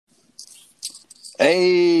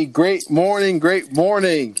Hey, great morning, great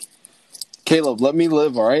morning. Caleb, let me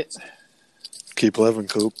live, all right? Keep living,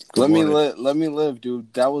 Coop. Good Let me morning. let me live,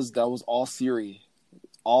 dude. That was all Siri.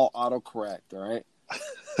 All autocorrect, all right?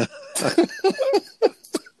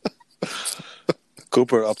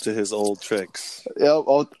 Cooper up to his old tricks. Yep,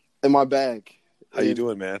 all in my bag. How you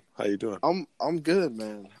doing, man? How you doing? I'm good,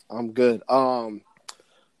 man. I'm good.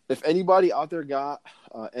 If anybody out there got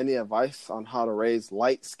any advice on how to raise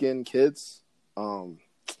light-skinned kids,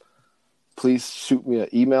 please shoot me an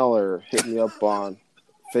email or hit me up on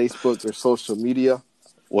Facebook or social media.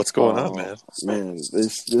 What's going on, man? Man,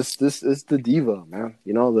 this is the diva, man.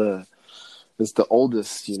 You know, it's the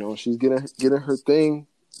oldest, she's getting her thing,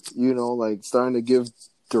 like starting to give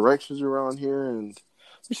directions around here, and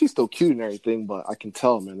she's still cute and everything, but I can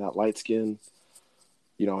tell, man, that light skin,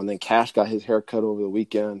 and then Cash got his hair cut over the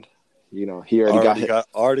weekend. He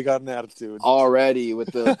already got an attitude. Already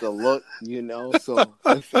with the look, So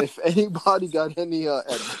if anybody got any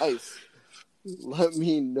advice, let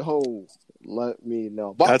me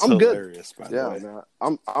know. But That's I'm hilarious, good. by the way.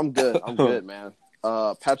 Man. I'm good. I'm good, man.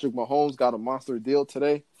 Patrick Mahomes got a monster deal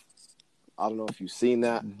today. I don't know if you've seen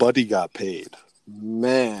that. Buddy got paid.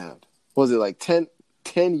 Man, was it like 10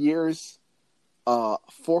 years,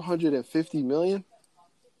 $450 million?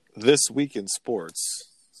 This week in sports,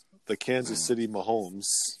 the Kansas City Mahomes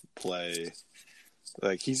play,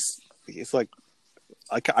 like he's like,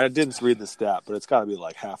 I didn't read the stat, but it's got to be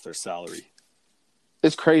like half their salary.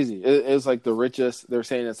 It's crazy. It's like the richest. They're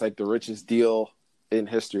saying it's like the richest deal in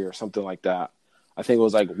history or something like that. I think it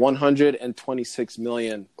was like $126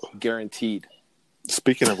 million guaranteed.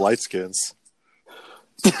 Speaking of light skins,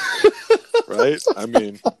 right? I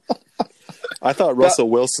mean, I thought Russell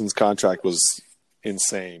Wilson's contract was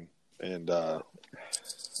insane, and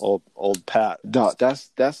old Pat.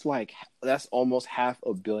 That's almost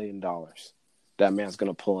 $500 million that man's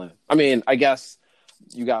gonna pull in. I mean, I guess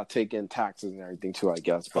you gotta take in taxes and everything too. I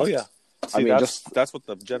guess. But, oh yeah. See, that's what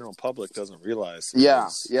the general public doesn't realize. Yeah.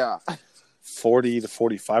 40 to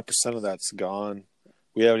 45% of that's gone.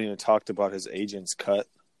 We haven't even talked about his agent's cut.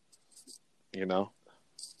 That's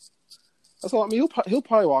all. I mean, he'll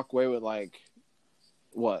probably walk away with like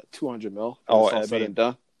what, $200 million. All said and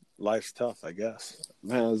done. Life's tough, I guess.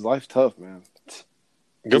 Man, his life's tough, man.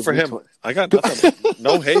 Good for him. I got nothing.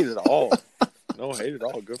 No hate at all. No hate at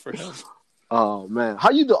all. Good for him. Oh man, how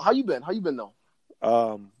you been? How you been though?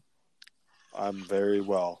 I'm very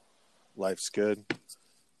well. Life's good.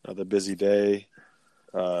 Another busy day.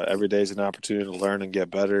 Every day is an opportunity to learn and get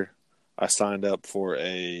better. I signed up for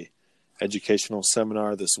a educational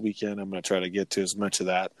seminar this weekend. I'm going to try to get to as much of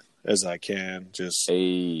that as I can. Just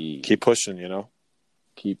keep pushing,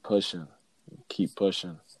 Keep pushing.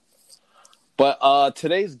 But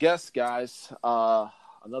today's guest, guys,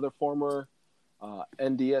 another former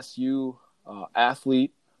NDSU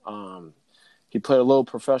athlete. He played a little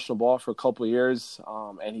professional ball for a couple of years,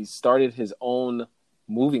 and he started his own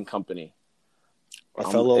moving company. A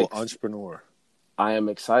fellow entrepreneur. I am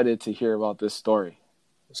excited to hear about this story.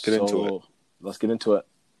 Let's get into it.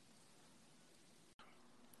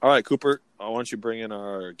 All right, Cooper, why don't you bring in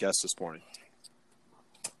our guest this morning?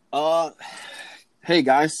 Hey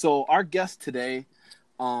guys, so our guest today,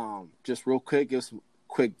 just real quick, give some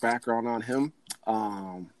quick background on him.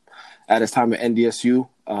 At his time at NDSU,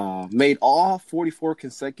 made all 44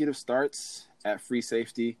 consecutive starts at free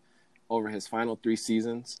safety over his final 3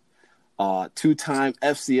 seasons. Two-time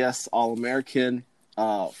FCS All-American,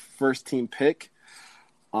 first team pick.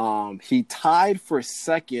 He tied for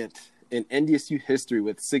second in NDSU history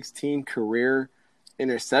with 16 career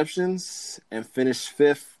interceptions and finished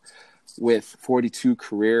fifth with 42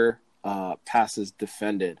 career passes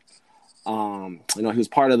defended. He was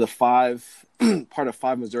part of five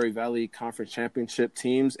Missouri Valley Conference Championship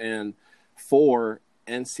teams and 4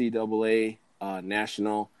 NCAA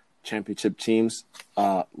national championship teams.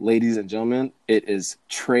 Ladies and gentlemen, it is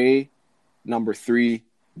Trey number 3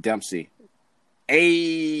 Dempsey. Hey,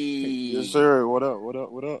 yes sir. What up?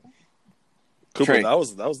 Cooper, Trey. that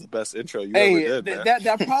was the best intro you ever did, man.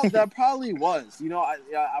 That probably was.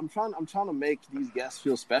 I'm trying to make these guests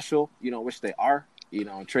feel special. Which they are.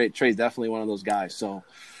 Trey's definitely one of those guys. So,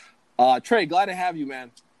 Trey, glad to have you,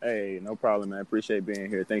 man. Hey, no problem, man. Appreciate being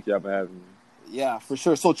here. Thank y'all for having me. Yeah, for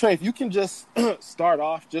sure. So, Trey, if you can just start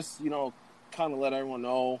off, just kind of let everyone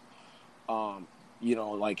know,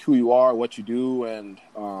 like who you are, what you do, and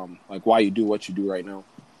like why you do what you do right now.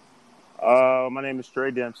 My name is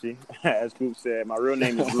Trey Dempsey. As Coop said, my real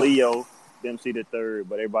name is Leo Dempsey the third,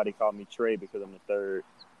 but everybody call me Trey because I'm the third.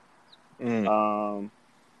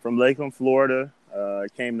 From Lakeland, Florida.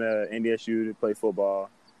 Came to NDSU to play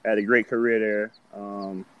football. Had a great career there.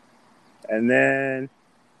 And then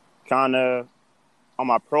kind of on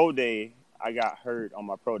my pro day, I got hurt on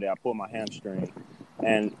my pro day. I pulled my hamstring,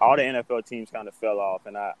 and all the NFL teams kind of fell off,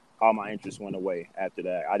 and all my interest went away after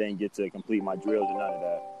that. I didn't get to complete my drills or none of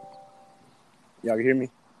that. Y'all can hear me?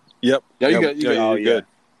 Yep. Yeah, you Yep. good. Yeah, you're good.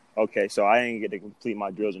 Okay, so I didn't get to complete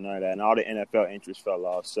my drills or none of that, and all the NFL interest fell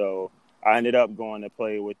off. So I ended up going to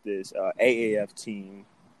play with this AAF team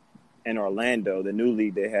in Orlando, the new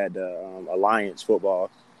league they had, Alliance Football,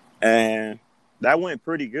 and that went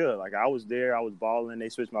pretty good. Like, I was there, I was balling. They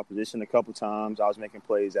switched my position a couple times. I was making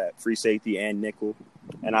plays at free safety and nickel,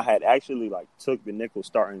 and I had actually took the nickel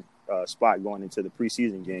starting spot going into the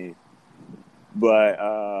preseason game.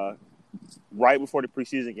 But right before the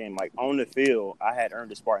preseason game, on the field, I had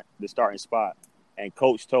earned the starting spot, and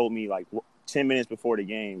coach told me 10 minutes before the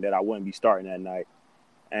game that I wouldn't be starting that night.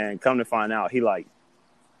 And come to find out, he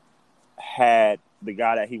had the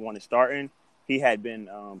guy that he wanted starting. He had been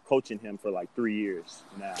coaching him for 3 years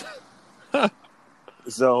now.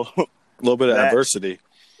 So a little bit of adversity.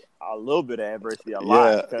 A little bit of adversity, a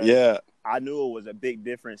lot. Yeah. I knew it was a big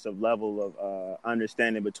difference of level of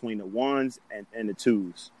understanding between the ones and the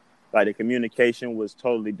twos. The communication was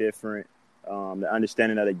totally different. The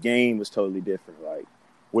understanding of the game was totally different.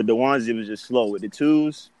 With the ones, it was just slow. With the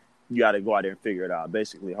twos, you got to go out there and figure it out.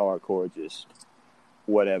 Basically, hardcore, just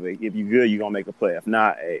whatever. If you're good, you're going to make a play. If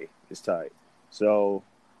not, it's tight. So,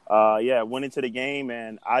 went into the game,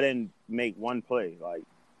 and I didn't make one play.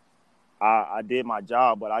 I did my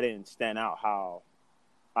job, but I didn't stand out how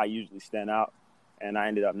I usually stand out, and I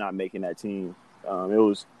ended up not making that team.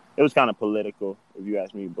 It was kind of political, if you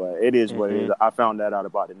ask me, but it is what it is. I found that out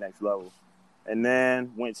about the next level. And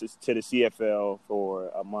then went to the CFL for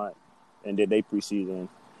a month and did their preseason,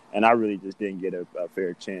 and I really just didn't get a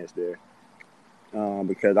fair chance there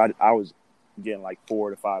because I was getting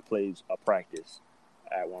 4 to 5 plays of practice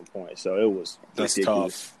at one point, so it was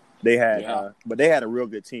ridiculous. Tough. They had, but they had a real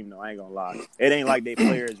good team though. I ain't gonna lie. It ain't like their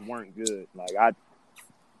players weren't good.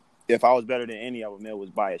 If I was better than any of them, it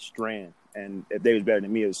was by a strand, and if they was better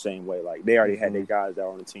than me, it was the same way. They already had their guys that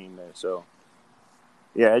were on the team there, so.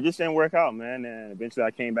 Yeah, it just didn't work out, man. And eventually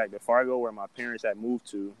I came back to Fargo where my parents had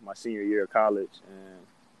moved to my senior year of college and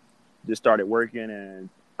just started working. And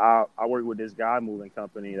I worked with this guy moving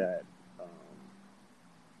company that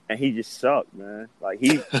and he just sucked, man.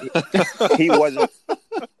 He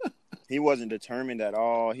wasn't determined at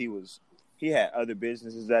all. He had other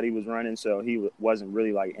businesses that he was running, so he wasn't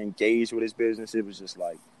really engaged with his business. It was just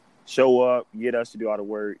show up, get us to do all the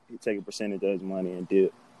work, take a percentage of his money and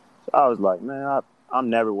dip. So I was like, man, I'm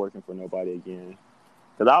never working for nobody again.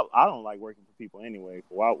 Because I don't like working for people anyway.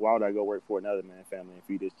 Why would I go work for another man's family and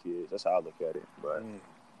feed his kids? That's how I look at it. But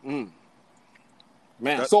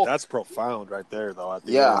Man, that's profound right there, though.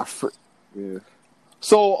 Yeah.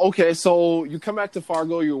 So, okay, so you come back to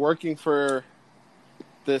Fargo, you're working for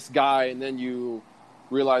this guy, and then you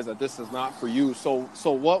realize that this is not for you. So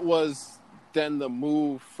what was then the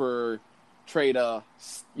move for Trey to,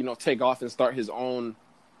 take off and start his own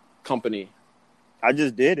company? I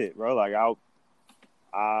just did it, bro.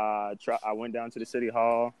 I went down to the city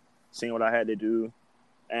hall, seen what I had to do,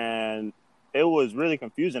 and it was really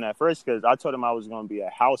confusing at first because I told him I was going to be a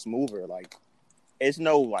house mover. It's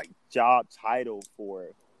no job title for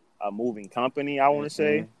a moving company, I want to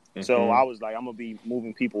say. So I was I'm going to be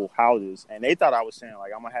moving people's houses, and they thought I was saying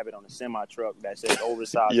I'm going to have it on a semi truck that says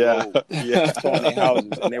oversized road, towing their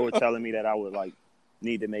houses, and they were telling me that I would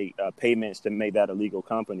need to make payments to make that a legal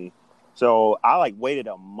company. So I waited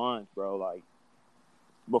a month, bro,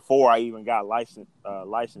 before I even got licensed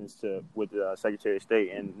with the Secretary of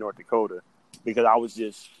State in North Dakota, because I was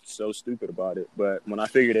just so stupid about it. But when I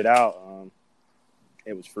figured it out,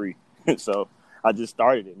 it was free. So I just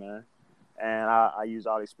started it, man. And I used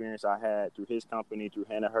all the experience I had through his company, through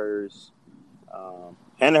Hannah Hers.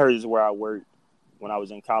 Hannah Hers is where I worked when I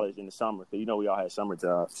was in college in the summer, because we all had summer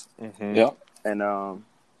jobs. Yeah. And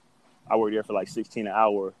I worked there for $16 an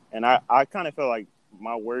hour. And I kind of felt like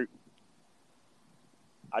my work,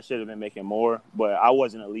 I should have been making more, but I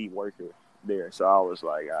wasn't a lead worker there. So I was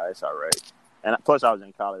like, it's all right. And plus I was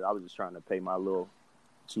in college. I was just trying to pay my little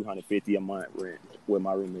 $250 a month rent with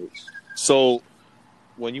my roommates. So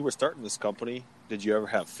when you were starting this company, did you ever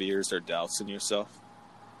have fears or doubts in yourself?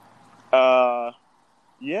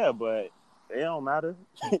 Yeah, but it don't matter.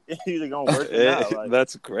 It's either going to work or not.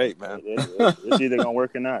 That's great, man. It's either going to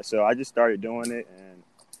work or not. So I just started doing it, and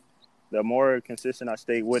the more consistent I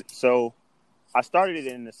stayed with. So I started it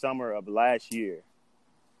in the summer of last year,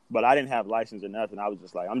 but I didn't have license or nothing. I was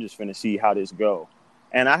just I'm just finna see how this go.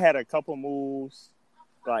 And I had a couple moves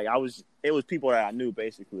like it was people that I knew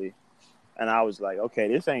basically, and I was like, okay,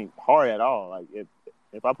 this ain't hard at all. Like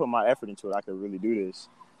if I put my effort into it, I could really do this.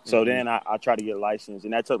 So then I tried to get licensed,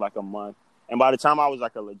 and that took like a month. And by the time I was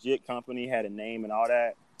like a legit company, had a name and all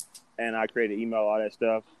that, and I created email, all that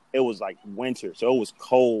stuff, it was like winter, so it was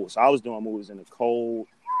cold. So I was doing movies in the cold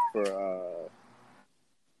for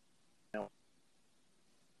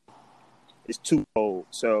it's too cold.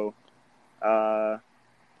 So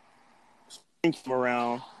spring came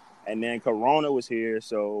around, and then Corona was here,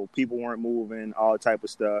 so people weren't moving, all type of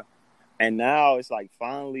stuff. And now it's like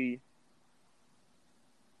finally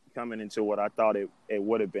coming into what I thought it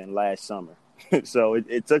would have been last summer. So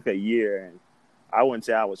it took a year, and I wouldn't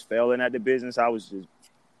say I was failing at the business. I was just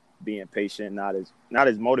being patient, not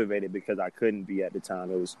as motivated because I couldn't be at the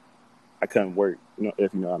time. I couldn't work,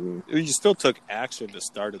 if you know what I mean. You still took action to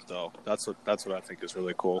start it, though. That's what I think is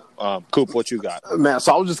really cool. Coop, what you got? Man,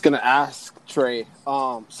 so I was just gonna ask Trey.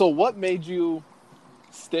 So what made you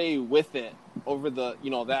stay with it over the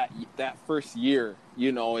that first year?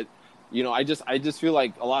 I just feel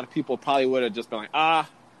like a lot of people probably would have just been like,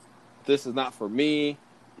 this is not for me.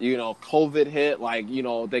 COVID hit. Like,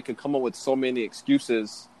 they could come up with so many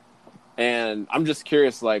excuses. And I'm just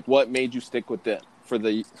curious, like, what made you stick with it for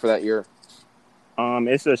that year?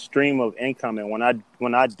 It's a stream of income, and when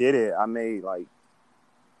I did it, I made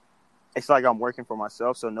it's like I'm working for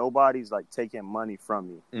myself, so nobody's like taking money from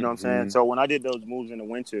me. You know what I'm saying? So when I did those moves in the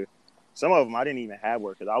winter, some of them I didn't even have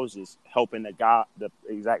work because I was just helping the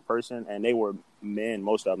exact person, and they were men,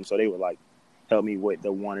 most of them, so they would like help me with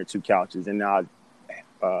the 1 or 2 couches, and now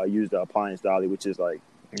I use the appliance dolly, which is like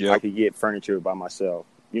I could get furniture by myself.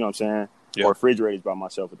 You know what I'm saying? Yep. Or refrigerators by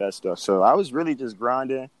myself with that stuff. So I was really just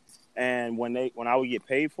grinding. And when I would get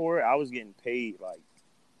paid for it, I was getting paid like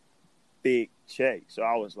big checks. So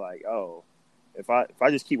I was like, oh, if I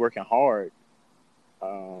just keep working hard,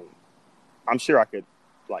 I'm sure I could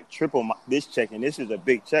like triple this check. And this is a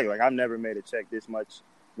big check. Like I've never made a check this much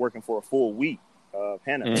working for a full week of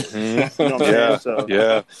henna. Mm-hmm. You know what I'm saying?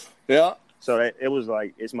 So yeah. So it was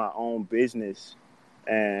like it's my own business,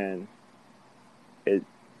 and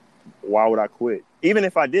why would I quit? Even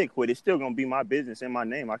if I did quit, it's still gonna be my business in my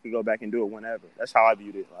name. I could go back and do it whenever. That's how I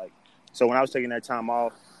viewed it. Like, so when I was taking that time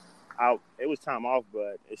off, it was time off,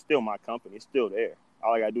 but it's still my company. It's still there.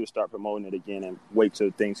 All I gotta do is start promoting it again and wait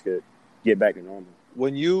till things could get back to normal.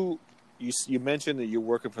 When you mentioned that you're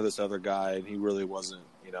working for this other guy, and he really wasn't.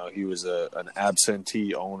 He was an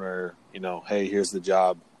absentee owner. Hey, here's the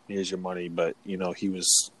job, here's your money, but he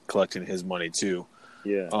was collecting his money too.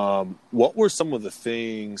 Yeah. What were some of the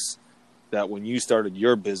things that when you started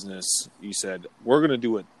your business, you said, we're going to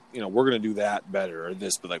do it, we're going to do that better or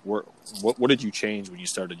this, but like, what did you change when you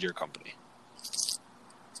started your company?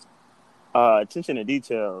 Attention to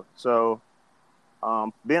detail. So,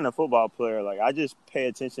 being a football player, like I just pay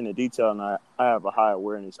attention to detail, and I have a high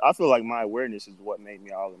awareness. I feel like my awareness is what made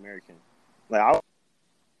me All-American. Like I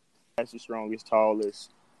was the strongest,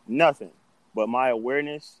 tallest, nothing, but my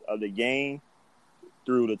awareness of the game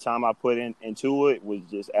through the time I put into it was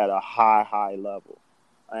just at a high level.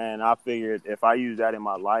 And I figured if I use that in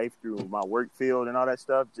my life through my work field and all that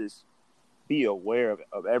stuff, just be aware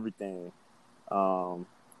of everything. It'll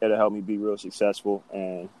help me be real successful.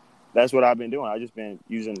 And that's what I've been doing. I've just been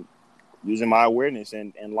using my awareness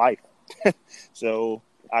in life. So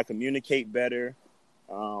I communicate better.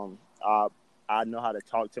 I know how to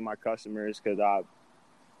talk to my customers because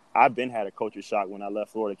I've been had a culture shock when I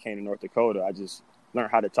left Florida, came to North Dakota. I just learn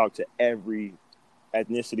how to talk to every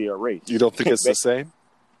ethnicity or race. You don't think it's the same?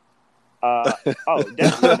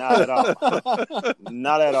 Definitely not at all.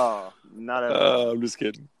 Not at all. Not at all. I'm just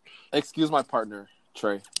kidding. Excuse my partner,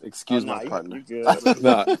 Trey. Excuse my partner. You good.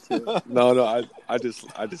 No. I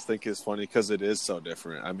just think it's funny because it is so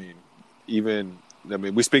different. I mean,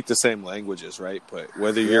 we speak the same languages, right? But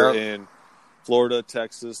whether you're in Florida,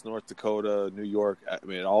 Texas, North Dakota, New York, I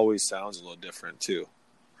mean, it always sounds a little different too.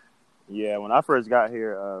 Yeah, when I first got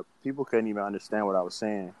here, people couldn't even understand what I was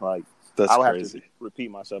saying. Like, that's I would crazy. have to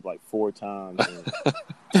repeat myself like 4 times.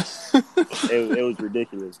 It was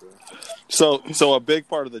ridiculous, bro. So a big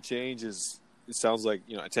part of the change is, it sounds like,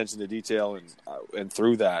 attention to detail and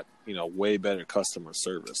through that, way better customer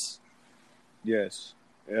service. Yes.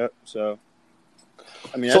 Yep. So,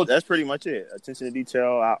 I mean, that's pretty much it. Attention to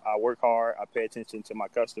detail. I work hard. I pay attention to my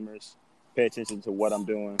customers. Pay attention to what I'm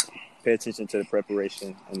doing. Pay attention to the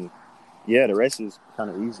preparation, and the rest is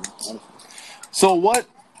kind of easy, honestly.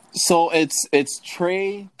 So it's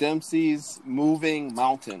Trey Dempsey's Moving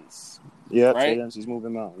Mountains. Yeah, right? Trey Dempsey's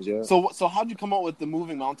Moving Mountains. Yeah. So how'd you come up with the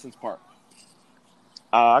Moving Mountains part?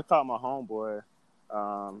 I called my homeboy.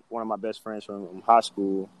 one of my best friends from high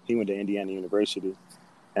school. He went to Indiana University,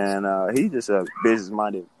 and he's just a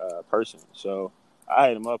business-minded person. So I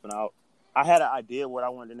hit him up, and I had an idea what I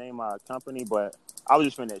wanted to name my company, but I was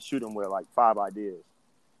just going to shoot him with like 5 ideas.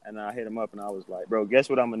 And I hit him up, and I was like, bro, guess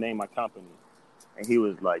what I'm going to name my company? And he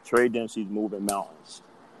was like, Trey Dempsey's Moving Mountains.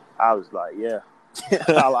 I was like, yeah.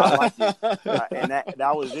 I like it. And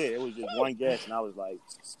that was it. It was just one guess, and I was like,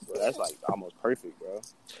 bro, that's like almost perfect, bro.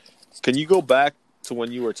 Can you go back to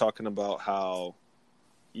when you were talking about how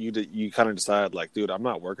you kind of decided, like, dude, I'm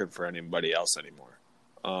not working for anybody else anymore?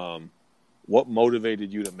 What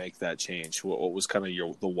motivated you to make that change? What was kind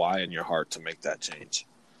of the why in your heart to make that change?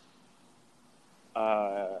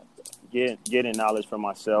 Getting knowledge for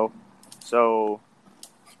myself. So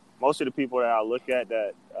most of the people that I look at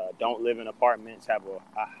that don't live in apartments have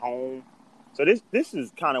a home. So this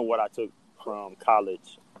is kind of what I took from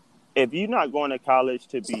college. If you're not going to college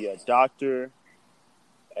to be a doctor,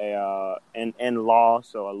 in law,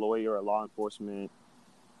 so a lawyer or law enforcement,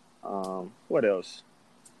 what else?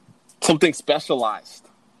 Something specialized.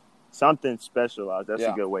 Something specialized. That's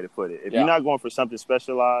a good way to put it. If you're not going for something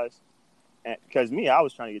specialized, because I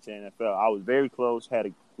was trying to get to the NFL. I was very close, had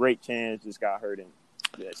a great chance, just got hurt, and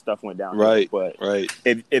stuff went down. Right. But right.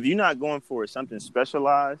 If you're not going for something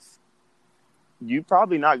specialized, you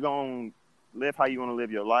probably not going to live how you want to live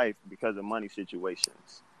your life because of money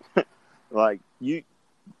situations. Like the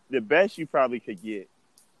best you probably could get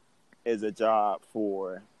is a job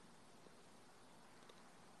for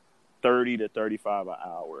 $30 to $35 an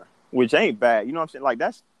hour, which ain't bad. You know what I'm saying? Like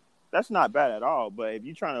that's not bad at all. But if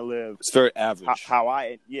you're trying to live, it's very average. How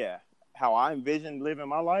I envision living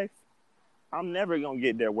my life, I'm never gonna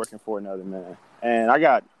get there working for another man. And I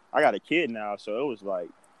got a kid now, so it was like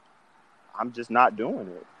I'm just not doing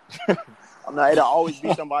it. I'm not. It'll always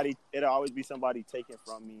be somebody taken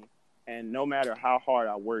from me. And no matter how hard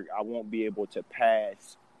I work, I won't be able to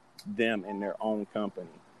pass them in their own company.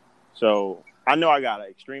 So I know I got an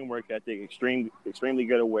extreme work ethic, extremely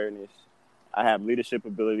good awareness. I have leadership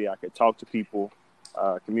ability. I could talk to people,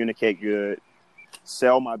 communicate good,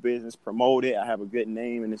 sell my business, promote it. I have a good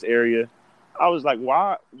name in this area. I was like,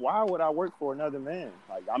 why would I work for another man?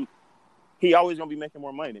 Like he always gonna be making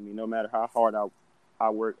more money than me, no matter how hard I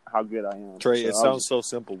work, how good I am. Trey, it sounds so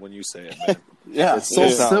simple when you say it, man. Yeah, it's so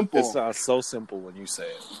simple. It sounds so simple when you say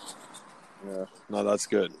it. Yeah. No, that's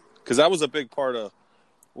good. Because that was a big part of,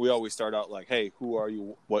 we always start out like, hey, who are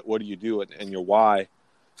you? What do you do? And your why.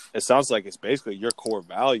 It sounds like it's basically your core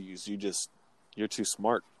values. You're too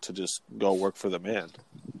smart to just go work for the man.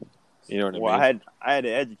 You know what I mean? Well, I had to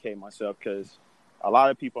educate myself because a lot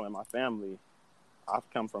of people in my family, I've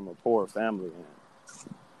come from a poor family,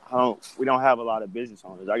 and we don't have a lot of business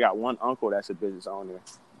owners. I got one uncle that's a business owner,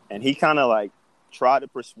 and he kind of like tried to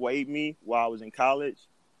persuade me while I was in college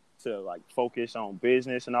to like focus on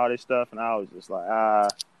business and all this stuff, and I was just like,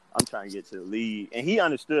 I'm trying to get to the league. And he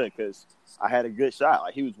understood because I had a good shot.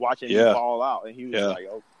 Like he was watching me ball out, and he was like,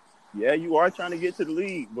 "Oh, yeah, you are trying to get to the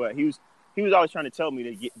league." But he was always trying to tell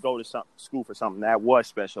me to go to school for something that was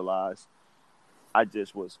specialized. I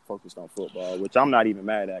just was focused on football, which I'm not even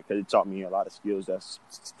mad at because it taught me a lot of skills that's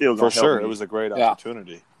still going to help me. It was a great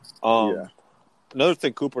opportunity. Another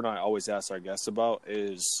thing Cooper and I always ask our guests about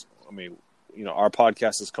is, I mean, you know, our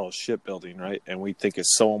podcast is called Shipbuilding, right? And we think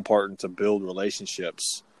it's so important to build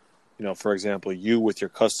relationships. You know, for example, you with your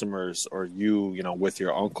customers, or you know, with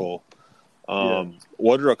your uncle.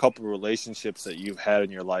 What are a couple of relationships that you've had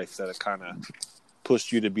in your life that have kind of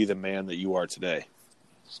pushed you to be the man that you are today?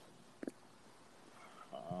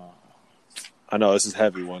 I know this is a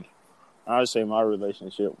heavy one. I would say my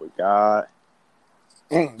relationship with God.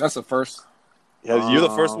 That's the first. Yeah, you're the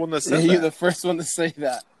first one to say that. You're the first one to say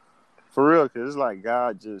that. For real, because it's like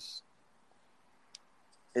God just...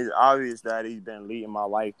 It's obvious that he's been leading my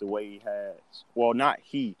life the way he has. Well, not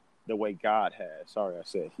he, the way God has. Sorry, I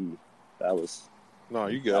said he. That was... No,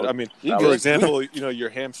 you good. I mean, for example, you know, your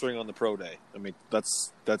hamstring on the pro day. I mean,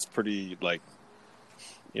 that's pretty, like,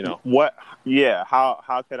 you know. What? Yeah,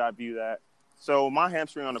 how could I view that? So my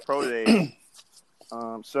hamstring on the pro day,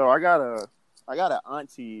 so I got an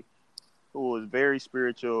auntie who was very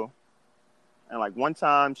spiritual, and like one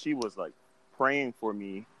time she was like praying for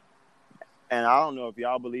me, and I don't know if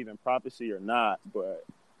y'all believe in prophecy or not, but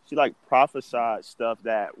she like prophesied stuff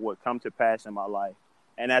that would come to pass in my life.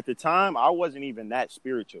 And at the time, I wasn't even that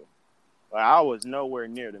spiritual. Like I was nowhere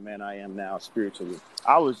near the man I am now spiritually.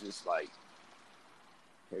 I was just like,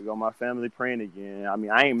 here go my family praying again. I mean,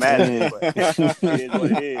 I ain't mad at it, but it is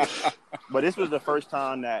what it is. But this was the first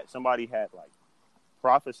time that somebody had like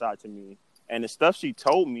prophesied to me, and the stuff she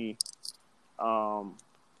told me,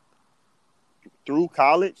 through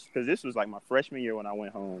college, because this was like my freshman year when I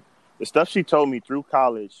went home. The stuff she told me through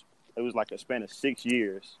college, it was like a span of 6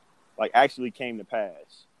 years, like actually came to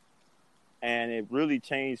pass. And it really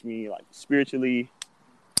changed me like spiritually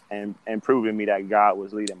and proving me that God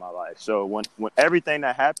was leading my life. So when everything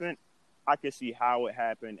that happened, I could see how it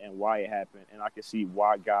happened and why it happened. And I could see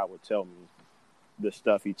why God would tell me the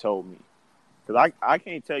stuff he told me. Because I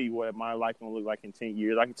can't tell you what my life going to look like in 10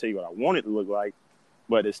 years. I can tell you what I want it to look like.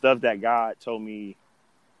 But the stuff that God told me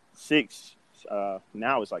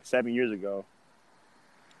now it's like 7 years ago,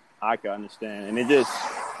 I can understand. And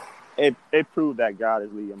it proved that God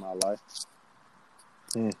is leading my life.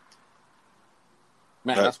 Man,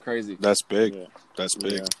 that's crazy. That's big. Yeah. That's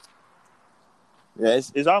big. Yeah,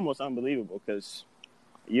 it's almost unbelievable because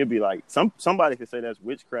you'd be like, somebody could say that's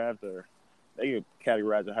witchcraft or they could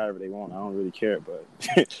categorize it however they want. I don't really care, but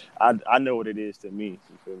I know what it is to me. You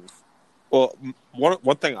feel me? Well,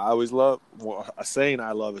 one thing I always love, a saying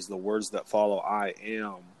I love is the words that follow I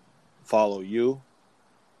am, follow you.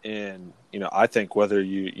 And, I think whether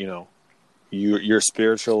you're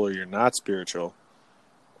spiritual or you're not spiritual,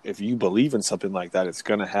 if you believe in something like that, it's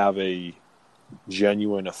going to have a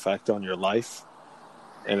genuine effect on your life.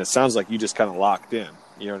 And it sounds like you just kind of locked in.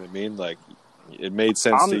 You know what I mean? Like it made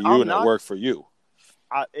sense to you and it worked for you.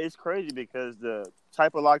 It's crazy because the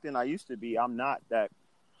type of locked in I used to be, I'm not that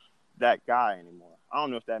guy anymore. I don't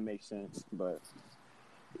know if that makes sense, but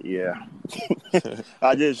yeah,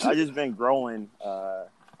 I just been growing.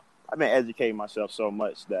 I've been educating myself so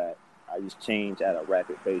much that I just change at a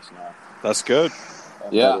rapid pace now. That's good.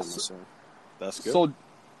 Yeah, that's good. So,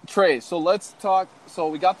 Trey, so let's talk. So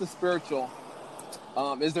we got the spiritual.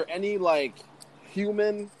 Is there any like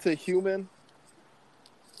human to human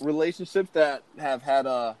relationships that have had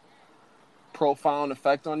a profound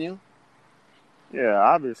effect on you? Yeah,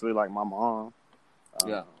 obviously, like my mom.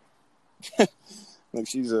 Yeah, like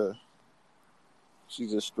she's a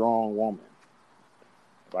strong woman.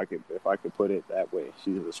 If I could put it that way,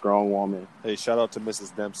 she's a strong woman. Hey, shout out to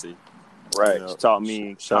Mrs. Dempsey. Right, she taught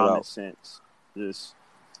me common sense. Just,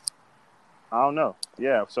 I don't know.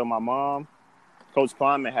 Yeah, so my mom, Coach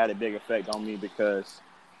Klieman had a big effect on me because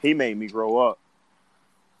he made me grow up.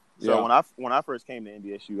 So when I first came to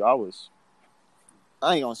NDSU,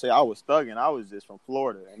 I ain't gonna say I was thugging. I was just from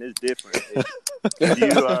Florida, and it's different.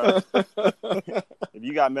 If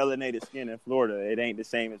you got melanated skin in Florida, it ain't the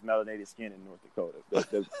same as melanated skin in North Dakota.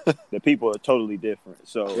 The people are totally different.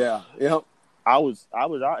 So I was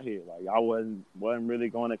out here like I wasn't really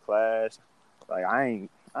going to class. Like I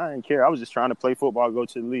didn't care. I was just trying to play football, go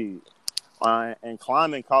to the league. And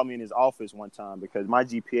Klieman called me in his office one time because my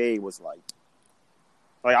GPA was like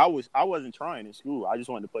I wasn't trying in school. I just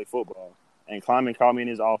wanted to play football. And Klieman called me in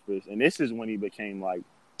his office, and this is when he became like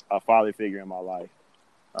a father figure in my life.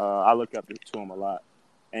 I look up to him a lot,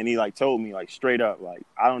 and he like told me like straight up like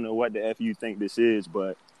I don't know what the F you think this is,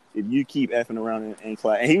 but if you keep effing around in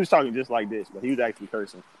class, and he was talking just like this, but he was actually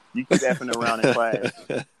cursing. You keep effing around in class,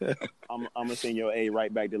 I'm gonna send your A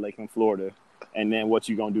right back to Lakeland, Florida, and then what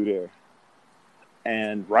you gonna do there?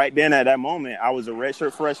 And right then at that moment, I was a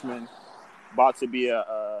redshirt freshman, about to be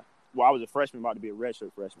I was a freshman about to be a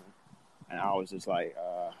redshirt freshman. And I was just like,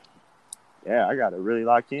 I got to really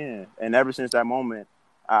lock in. And ever since that moment,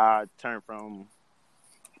 I turned from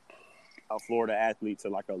a Florida athlete to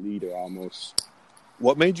like a leader almost.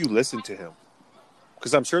 What made you listen to him?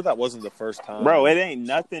 Because I'm sure that wasn't the first time. Bro, it ain't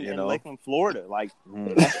nothing in Lakeland, Florida. Like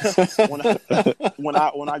when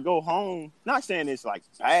I go home, not saying it's like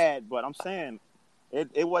bad, but I'm saying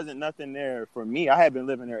it wasn't nothing there for me. I had been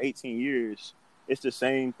living there 18 years. It's the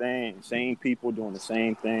same thing, same people doing the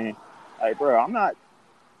same thing. Like, bro, I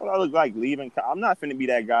look like leaving. I'm not finna be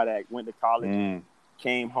that guy that went to college,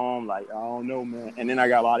 came home like, I don't know, man. And then I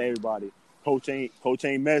got a lot of everybody. Coach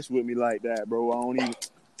ain't mess with me like that, bro. I don't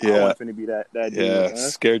finna be that dude. Yeah, man.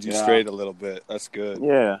 Scared you straight a little bit. That's good.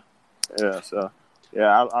 Yeah. So,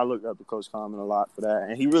 I look up to Coach Klieman a lot for that.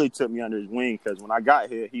 And he really took me under his wing because when I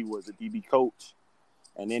got here, he was a DB coach.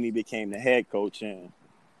 And then he became the head coach. And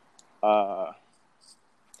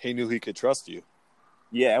he knew he could trust you.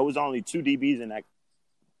 Yeah, it was only 2 DBs in that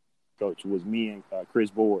coach. It was me and Chris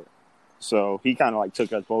Board. So he kind of like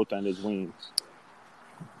took us both under his wings.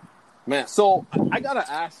 Man, so I got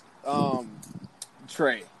to ask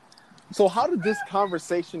Trey. So how did this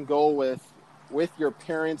conversation go with your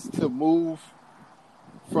parents to move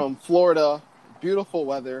from Florida, beautiful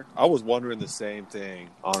weather? I was wondering the same thing,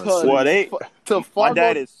 honestly.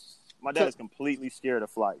 My dad is completely scared of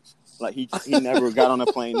flights. Like he never got on a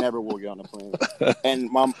plane, never will get on a plane. And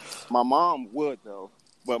my mom would though,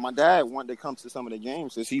 but my dad wanted to come to some of the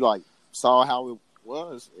games because he like saw how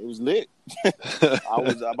It was lit. I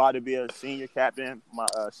was about to be a senior captain, my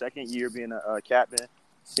second year being a captain,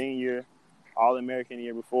 senior, All-American the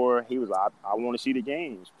year before. He was like, I want to see the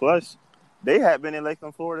games. Plus, they had been in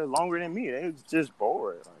Lakeland, Florida longer than me. They was just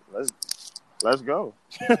bored. Like, let's go.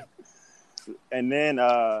 And then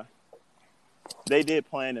they did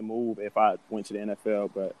plan to move if I went to the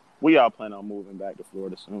NFL, but we all plan on moving back to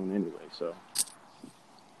Florida soon anyway. So.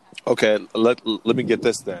 Okay, let me get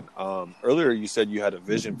this then. Earlier you said you had a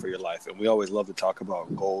vision for your life, and we always love to talk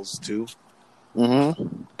about goals too.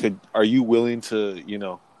 Mm-hmm. Are you willing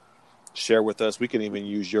to, share with us? We can even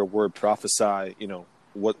use your word, prophesy.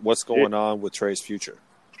 What's going on with Trey's future?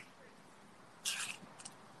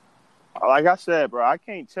 Like I said, bro, I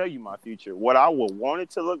can't tell you my future. What I would want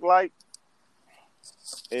it to look like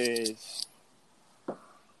is,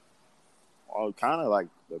 kind of like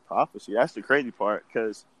the prophecy. That's the crazy part,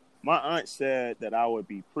 because my aunt said that I would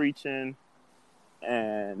be preaching,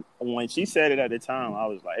 and when she said it at the time, I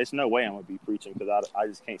was like, "It's no way I'm gonna be preaching, because I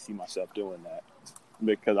just can't see myself doing that,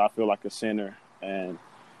 because I feel like a sinner, and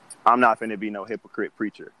I'm not finna be no hypocrite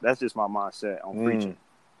preacher." That's just my mindset on preaching.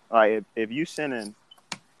 Like if you sinning,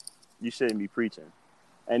 you shouldn't be preaching.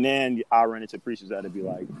 And then I run into preachers that'd be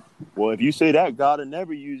like, "Well, if you say that, God will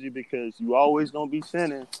never use you because you always gonna be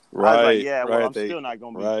sinning." Right. I was like, "Yeah, well, right, I'm still not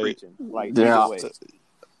gonna be right. preaching." Like either way.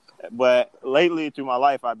 But lately through my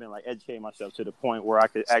life, I've been like educating myself to the point where I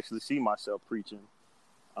could actually see myself preaching,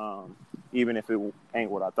 even if it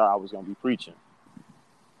ain't what I thought I was gonna be preaching.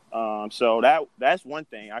 So that's one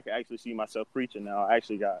thing. I can actually see myself preaching now. I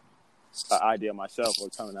actually got an idea myself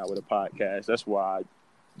of coming out with a podcast. That's why I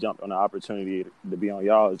jumped on the opportunity to be on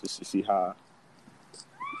y'all, just to see how,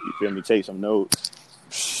 you feel me, take some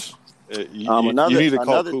notes. You need to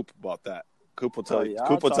call Coop about that. Coop will tell you.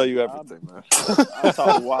 Coop will tell you everything, man. I'll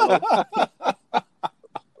talk to Wallow.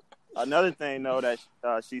 Another thing, though, that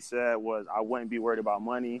she said was I wouldn't be worried about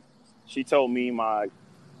money. She told me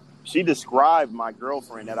she described my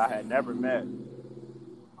girlfriend that I had never met,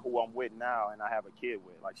 who I'm with now and I have a kid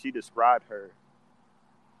with. Like, she described her,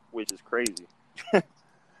 which is crazy.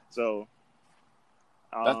 So,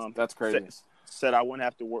 that's crazy. Said I wouldn't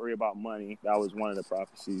have to worry about money. That was one of the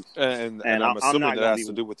prophecies. And I'm assuming that has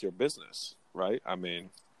to do with your business, right? I mean,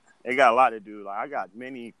 it got a lot to do. Like, I got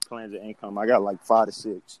many plans of income. I got like 5 to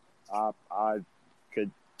 6. I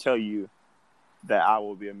could tell you that I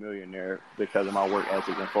will be a millionaire because of my work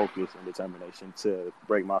ethic and focus and determination to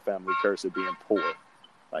break my family curse of being poor.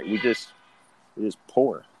 Like, we're just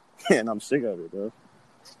poor, and I'm sick of it, bro.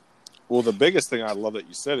 Well, the biggest thing I love that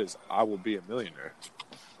you said is I will be a millionaire,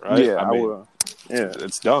 right? Yeah, I will. Yeah,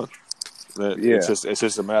 it's done. It's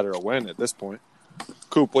just a matter of when at this point.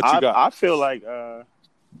 Coop, what you got? I feel like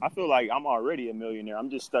I'm already a millionaire. I'm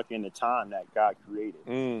just stuck in the time that God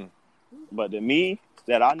created. But to me,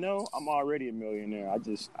 that I know, I'm already a millionaire. I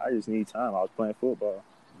just need time. I was playing football,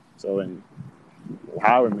 so in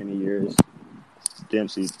however many years,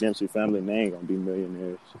 Dempsey family name gonna be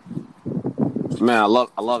millionaires. Man, I love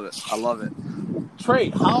it. Trey,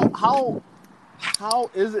 how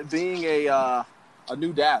is it being a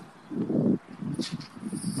new dad?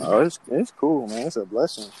 Oh, it's cool, man. It's a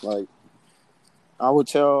blessing. Like, I would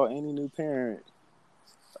tell any new parent,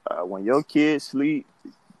 when your kids sleep,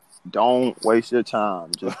 don't waste your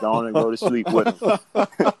time. Just go and go to sleep with them.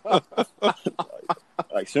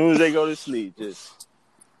 like, soon as they go to sleep, just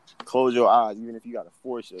close your eyes, even if you got to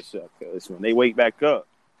force yourself. Because when they wake back up,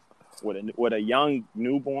 with a young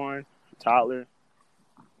newborn toddler,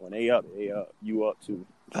 when they up, you up too.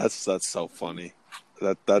 That's so funny.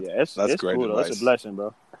 That's it's great cool, advice. It's a blessing,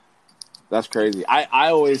 bro. That's crazy. I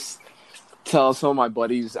always tell some of my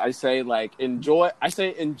buddies, I say enjoy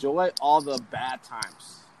all the bad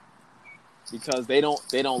times, because they don't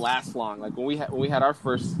last long. Like when we had our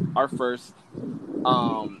first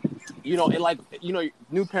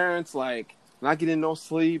new parents, like, not getting no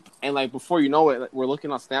sleep, and like before you know it, we're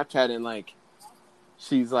looking on Snapchat and like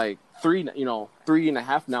she's like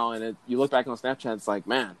 3.5 now, and you look back on Snapchat, it's like,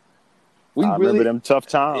 man, I remember them tough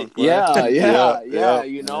times. Yeah,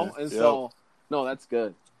 and so no, that's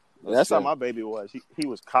good. That's how my baby was. He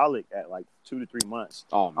was colic at like 2 to 3 months.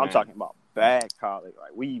 Oh, man. I'm talking about bad colic.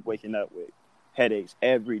 Like, we waking up with headaches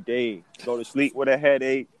every day. Go to sleep with a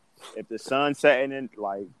headache. If the sun's setting in,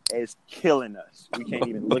 like, it's killing us. We can't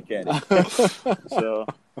even look at it. So,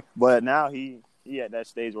 but now he at that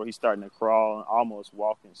stage where he's starting to crawl and almost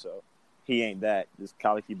walking. So he ain't this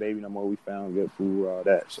colicky baby no more. We found good food, all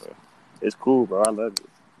that. So it's cool, bro. I love it.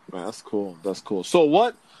 Man, that's cool. So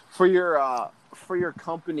what for your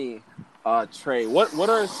company, Trey? What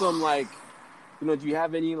are some, like, do you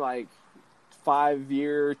have any like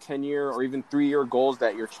 5-year, 10-year, or even 3-year goals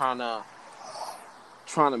that you're trying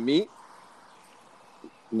to meet?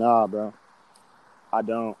 Nah, bro. I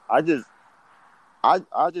don't. I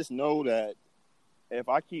just know that if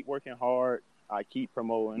I keep working hard, I keep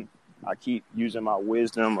promoting, I keep using my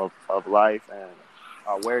wisdom of life and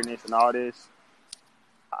awareness and all this.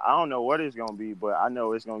 I don't know what it's gonna be, but I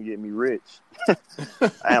know it's gonna get me rich.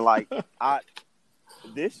 And like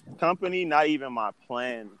this company, not even my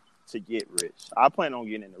plan to get rich. I plan on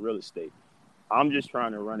getting into real estate. I'm just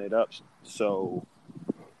trying to run it up so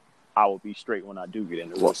I will be straight when I do get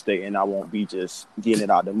into real estate, and I won't be just getting it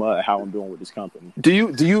out the mud how I'm doing with this company. Do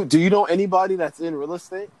you know anybody that's in real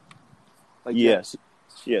estate? Like Yes,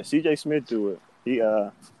 yeah. CJ Smith do it.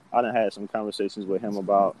 I done had some conversations with him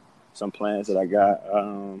about some plans that I got.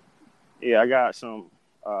 I got some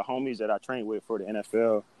homies that I trained with for the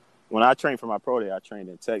NFL. When I trained for my pro day, I trained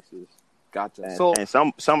in Texas. Gotcha. And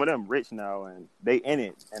some of them rich now, and they in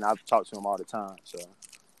it, and I've talked to them all the time.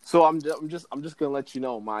 So I'm just gonna let you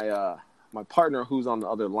know my partner who's on the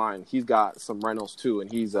other line. He's got some rentals too,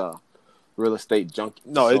 and he's a real estate junkie.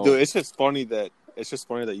 No, so, it's just funny that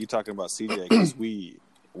you talking about CJ because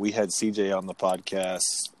we had CJ on the podcast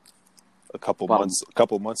a couple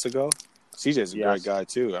months ago. CJ's a great guy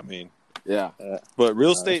too. I mean, yeah. But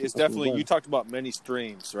real estate is definitely. You talked about many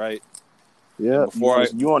streams, right? Yeah.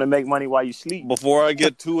 You want to make money while you sleep. Before I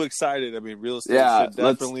get too excited, I mean, real estate should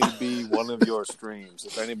definitely be one of your streams.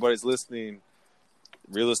 If anybody's listening,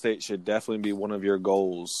 real estate should definitely be one of your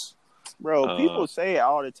goals. Bro, people say it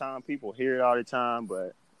all the time. People hear it all the time,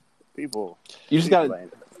 but you just got to.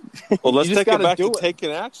 Well, let's take it back to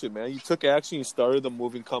taking action, man. You took action. You started the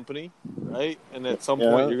moving company, right? And at some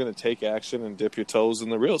point, you're going to take action and dip your toes in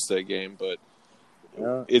the real estate game. But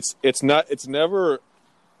it's never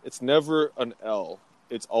an L.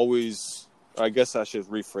 It's always. I guess I should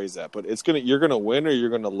rephrase that. But you're gonna win or you're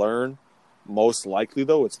gonna learn. Most likely,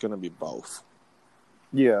 though, it's gonna be both.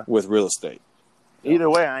 Yeah. With real estate. Either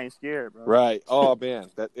way, I ain't scared, bro. Right. Oh man,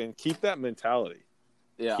 and keep that mentality.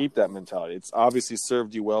 Yeah. Keep that mentality. It's obviously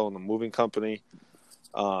served you well in the moving company,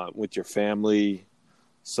 with your family.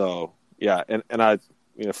 So yeah, and I,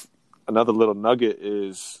 another little nugget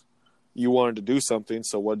is you wanted to do something.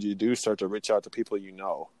 So what did you do? Start to reach out to people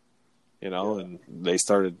and they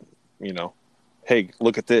started, hey,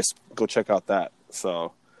 look at this, go check out that.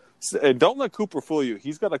 So. And don't let Cooper fool you.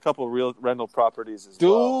 He's got a couple of real rental properties as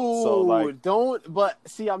well. So don't. But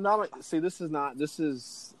see, I'm not. See, this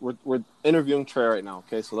is we're interviewing Trey right now.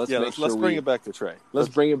 Okay, so let's bring it back to Trey. Let's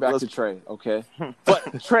bring it back to Trey. Okay,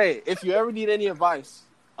 but Trey, if you ever need any advice,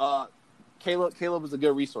 Caleb is a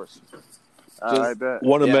good resource. I bet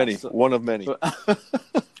one of many. One of many.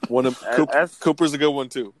 Cooper's a good one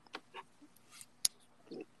too.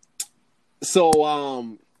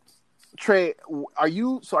 So Trey, are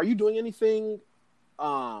you doing anything?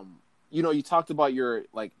 You talked about your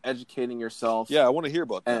educating yourself. Yeah, I want to hear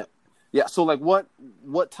about that. Yeah, so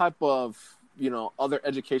what type of other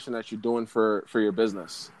education that you're doing for your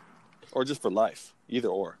business, or just for life, either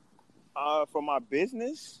or. For my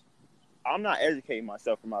business, I'm not educating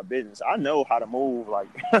myself for my business. I know how to move. Like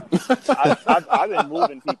I've been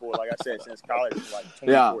moving people, like I said, since college, like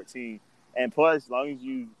 2014. Yeah. And plus, as long as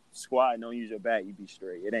you squat and don't use your back, you be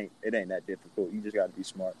straight. It ain't that difficult. You just got to be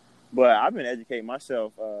smart. But I've been educating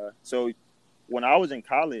myself. So when I was in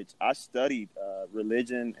college, I studied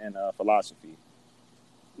religion and philosophy.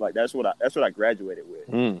 Like that's what I graduated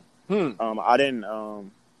with.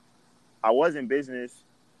 I was in business,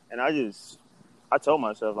 and I told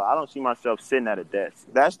myself I don't see myself sitting at a desk.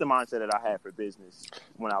 That's the mindset that I had for business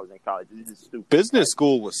when I was in college. It's just stupid. Business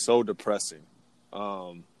school was so depressing.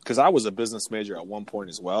 Because I was a business major at one point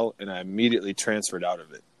as well, and I immediately transferred out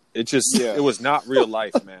of it. It was not real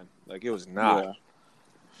life, man. Like, it was not.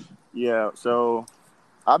 Yeah, so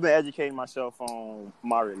I've been educating myself on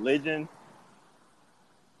my religion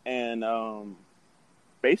and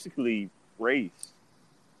basically race.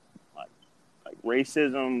 Like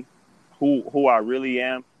racism, who I really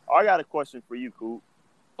am. Oh, I got a question for you, Coop.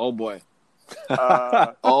 Oh, boy.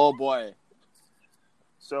 Oh, boy.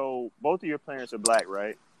 So both of your parents are black,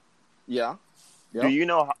 right? Yeah. Yep. Do you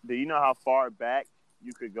know how far back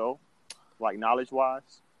you could go, like knowledge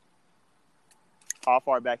wise? How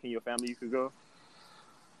far back in your family you could go?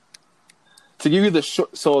 To give you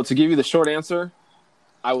the short answer,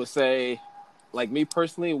 I would say, like me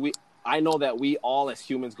personally, I know that we all as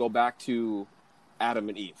humans go back to Adam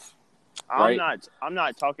and Eve. Right? I'm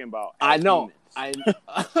not talking about. I know. Humans.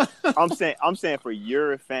 I'm saying for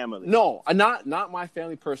your family. No, not my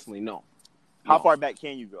family personally. No. How far back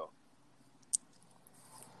can you go?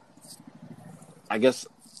 I guess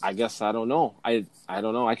I guess I don't know. I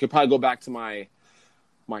don't know. I could probably go back to my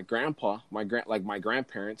grandpa, my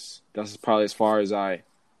grandparents. That's probably as far as I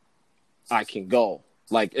can go.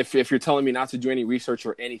 Like if you're telling me not to do any research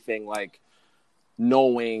or anything, like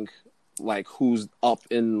knowing like who's up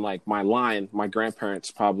in like my line, my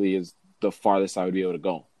grandparents probably is the farthest I would be able to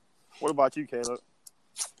go. What about you, Caleb?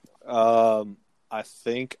 I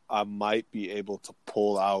think I might be able to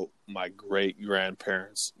pull out my great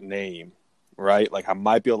grandparents' name, right? Like I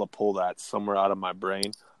might be able to pull that somewhere out of my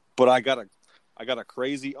brain. But I got a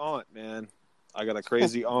crazy aunt, man. I got a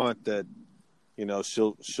crazy aunt that, you know,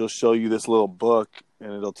 she'll show you this little book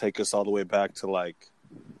and it'll take us all the way back to like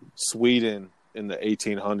Sweden in the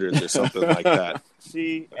 1800s or something like that.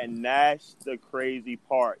 See, and that's the crazy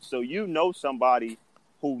part. So you know somebody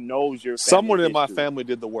who knows your family Someone in my history. family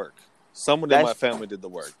did the work. Someone in my family did the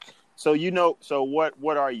work. So you know, so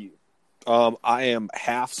what are you? I am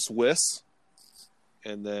half Swiss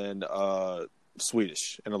and then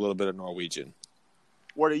Swedish and a little bit of Norwegian.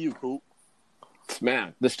 What are you, Coop?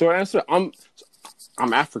 Man, the short answer, I'm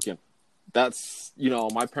African. That's, you know,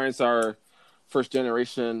 my parents are first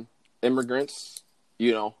generation immigrants,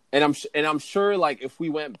 you know, and I'm sure like if we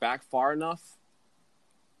went back far enough,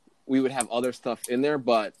 we would have other stuff in there,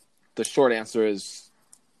 but the short answer is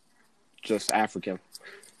just African.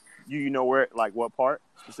 You know where, like what part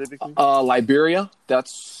specifically? Liberia.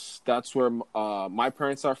 That's where my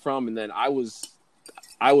parents are from, and then I was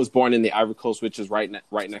born in the Ivory Coast, which is right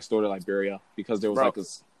next door to Liberia, because there was like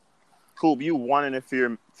this. Coop, you one in a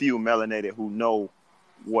few melanated who know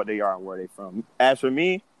what they are and where they're from. As for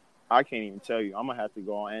me, I can't even tell you. I'm gonna have to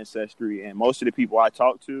go on Ancestry, and most of the people I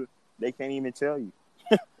talk to, they can't even tell you.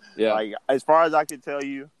 Yeah. Like as far as I can tell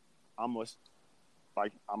you, I'm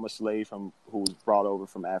a slave who was brought over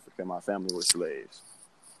from Africa. My family was slaves.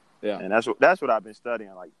 Yeah. And that's what I've been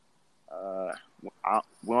studying. Like,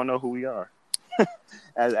 we don't know who we are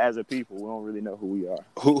as a people. We don't really know who we are.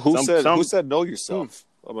 Who said know yourself?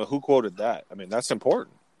 I mean, who quoted that? I mean, that's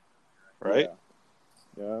important, right?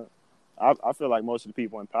 Yeah. I feel like most of the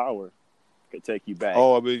people in power could take you back.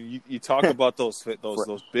 Oh, I mean, you talk about those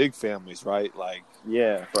big families, right? Like,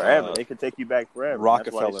 yeah, forever. They could take you back forever.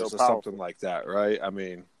 Rockefellers or something like that, right? I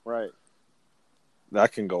mean, right.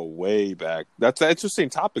 That can go way back. That's an interesting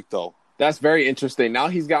topic, though. That's very interesting. Now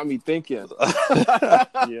he's got me thinking.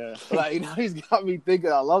 Yeah. Like, now he's got me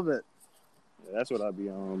thinking. I love it. Yeah, that's what I be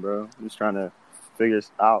on, bro. Just trying to figure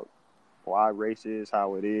out why race is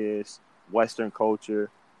how it is, Western culture,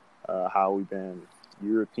 how we've been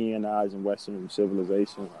Europeanizing Western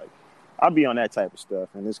civilization. Like, I be on that type of stuff.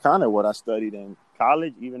 And it's kind of what I studied in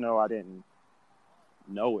college, even though I didn't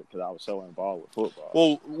know it because I was so involved with football.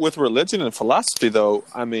 Well, with religion and philosophy, though,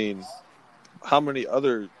 I mean, how many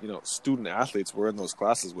other, student athletes were in those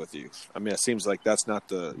classes with you? I mean, it seems like that's not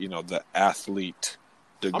the, the athlete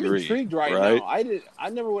degree. I'm intrigued right now. I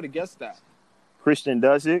never would have guessed that. Christian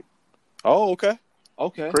Dudzik. Oh, okay.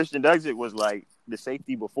 Christian Dudzik was like the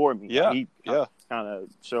safety before me. Yeah, he kind of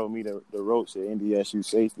showed me the ropes at NDSU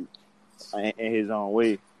safety in his own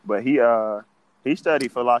way. But he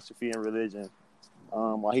studied philosophy and religion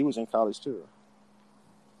while he was in college too.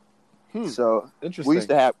 So interesting.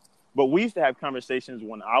 we used to have conversations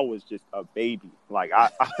when I was just a baby. Like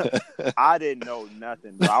I didn't know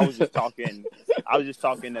nothing. But I was just talking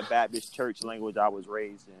the Baptist church language I was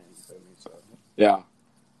raised in. You feel me? So yeah.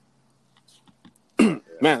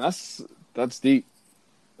 Man, that's deep.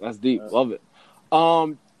 That's deep. Love it.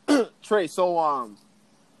 Trey, so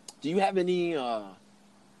do you have any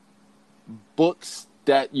books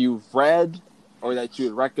that you've read or that you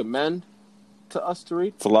would recommend to us to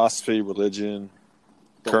read? Philosophy, religion,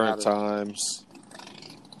 current times.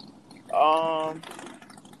 Are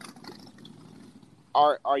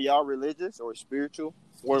y'all religious or spiritual?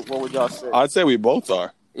 What would y'all say? I'd say we both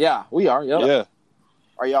are. Yeah, we are. Yep. Yeah.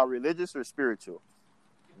 Are y'all religious or spiritual?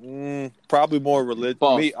 Probably more religious.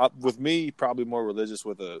 Both. Probably more religious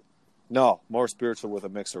more spiritual with a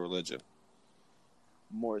mix of religion.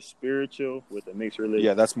 More spiritual with a mixed religion.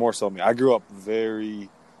 Yeah, that's more so me. I grew up very,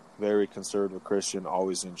 very conservative Christian,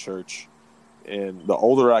 always in church. And the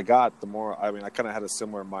older I got, the more, I kind of had a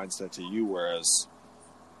similar mindset to you, whereas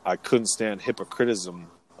I couldn't stand hypocrites,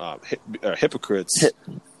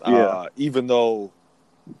 even though,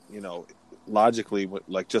 logically,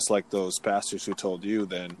 just like those pastors who told you,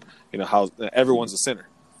 then, how everyone's a sinner,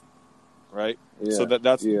 right? Yeah. So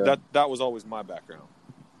that was always my background.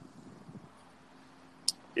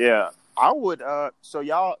 Yeah, I would. So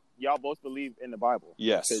y'all both believe in the Bible?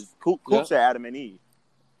 Yes. Because Coop said Adam and Eve.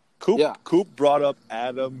 Coop brought up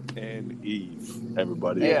Adam and Eve.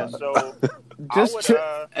 Everybody. Yeah, so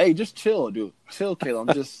just chill, dude. Chill, Caleb.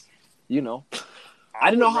 I'm just, I didn't know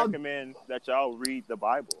would how. recommend that y'all read the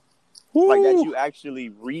Bible, Woo. like that you actually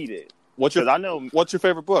read it. What's your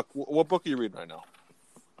favorite book? What book are you reading right now?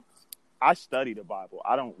 I study the Bible.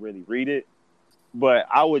 I don't really read it, but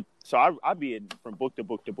I would. So I'd be from book to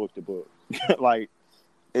book to book to book. Like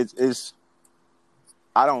it's.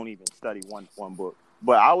 I don't even study one book,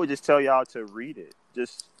 but I would just tell y'all to read it.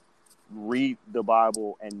 Just read the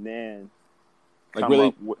Bible and then Like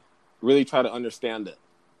come really try to understand it.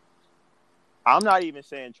 I'm not even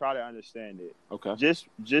saying try to understand it. Okay.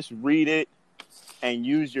 Just read it and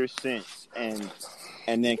use your sense and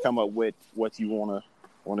then come up with what you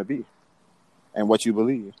wanna be and what you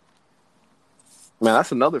believe. Man,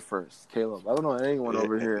 that's another first, Caleb. I don't know anyone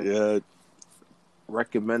over here. Yeah.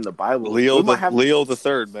 Recommend the Bible. Leo the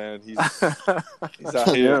Third, man. He's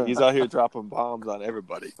out here. Yeah. He's out here dropping bombs on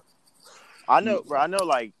everybody. I know, bro. I know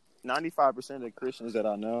like 95% of the Christians that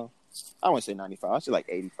I know. I wouldn't say 95. I say like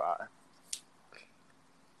 85.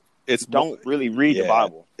 Don't really read the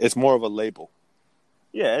Bible. It's more of a label.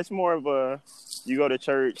 Yeah, it's more of a you go to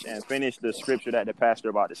church and finish the scripture that the pastor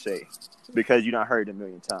about to say because you done heard it a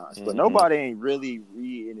million times. But nobody ain't really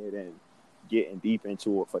reading it and getting deep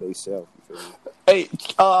into it for themselves. Hey,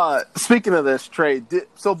 speaking of this, Trey,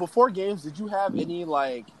 so before games, did you have any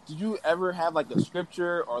did you ever have like a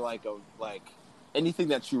scripture or like anything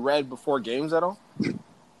that you read before games at all?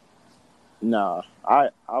 Nah, I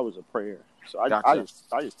was a prayer. So I just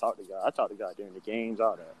talked to God. I talked to God during the games,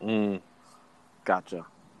 all that. Gotcha.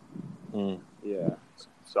 Yeah.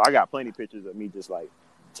 So I got plenty of pictures of me just like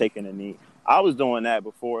taking a knee. I was doing that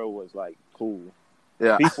before it was like cool.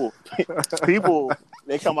 Yeah. People,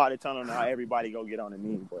 they come out of the tunnel now. Everybody go get on the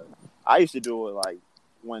knee, but I used to do it like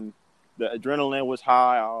when the adrenaline was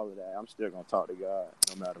high, all of that. I'm still gonna talk to God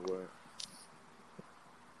no matter what.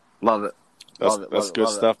 Love it. That's good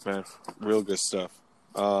stuff, man. Real good stuff.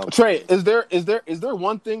 Trey, is there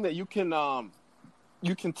one thing that you can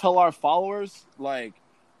tell our followers? Like,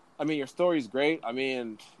 I mean, your story is great. I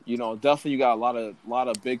mean, definitely you got a lot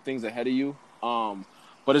of big things ahead of you.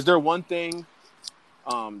 But is there one thing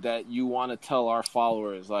that you want to tell our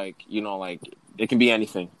followers? Like, it can be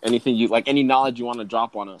anything you like, any knowledge you want to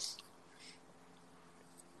drop on us.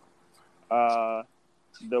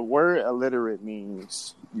 The word illiterate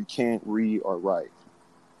means you can't read or write.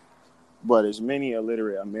 But there's many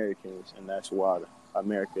illiterate Americans, and that's why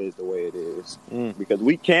America is the way it is. Because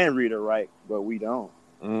we can read or write, but we don't.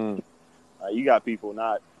 You got people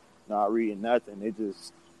not reading nothing. They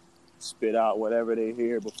just spit out whatever they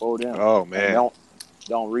hear before them. Oh, man.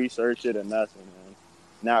 Don't research it or nothing, man.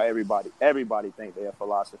 Now everybody think they're a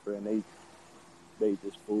philosopher, and they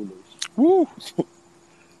just foolish. Woo!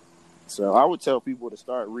 So I would tell people to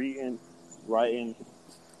start reading, writing,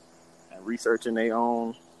 and researching their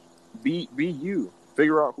own. Be you.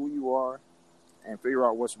 Figure out who you are, and figure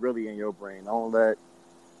out what's really in your brain. Don't let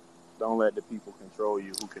the people control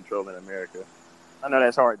you who control in America. I know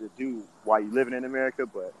that's hard to do while you're living in America,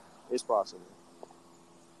 but it's possible.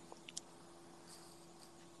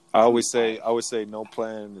 I always say no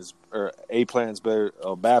plan is, or a plan is better,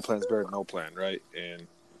 a bad plan is better than no plan, right? And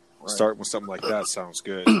starting with something like that sounds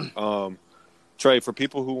good. Trey, for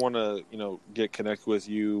people who want to, get connected with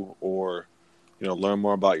you or, learn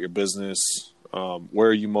more about your business, where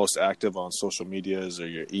are you most active on social medias or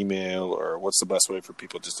your email, or what's the best way for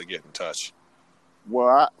people just to get in touch?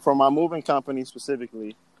 Well, for my moving company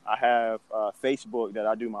specifically, I have Facebook that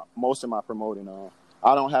I do most of my promoting on.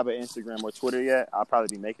 I don't have an Instagram or Twitter yet. I'll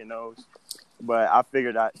probably be making those. But I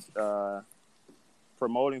figured that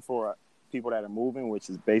promoting for people that are moving, which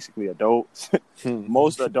is basically adults,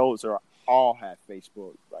 most adults all have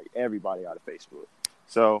Facebook. Like everybody out of Facebook.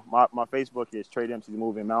 So my Facebook is Trey Dempsey's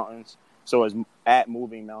Moving Mountains. So it's at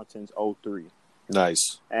Moving Mountains 03.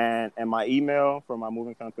 Nice. And my email for my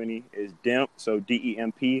moving company is DEMP, so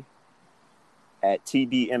DEMP, at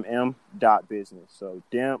TDMM.business. So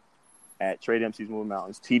DEMP at Trey Dempsey's Moving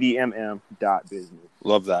Mountains, TDMM.business.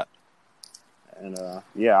 Love that. And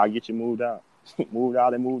I'll get you moved out. Moved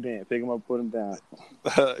out and moved in. Pick them up, put them down.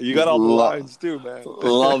 You got all the lines too, man.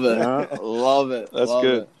 Love it. Love it. That's Love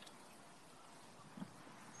good.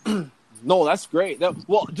 No, that's great.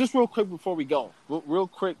 Well, just real quick before we go, real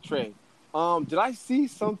quick, Trey. Did I see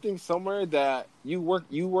something somewhere that you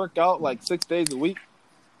work out like 6 days a week?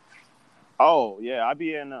 Oh yeah, I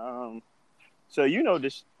be in. So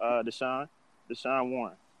Deshaun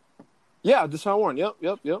Warren. Yeah, Deshaun Warren.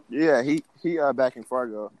 Yep. Yeah, he back in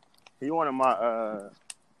Fargo. He one of my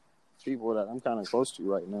people that I'm kind of close to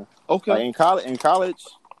right now. Okay. Like in college,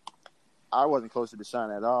 I wasn't close to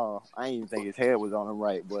Deshaun at all. I didn't even think his head was on him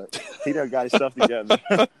right, but he done got his stuff together.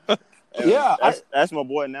 Yeah, that's my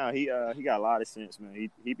boy now. He got a lot of sense, man.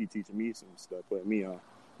 He be teaching me some stuff, putting me on.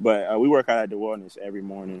 But we work out at the Wellness every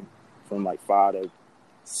morning from like 5 to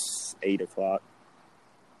 8 o'clock,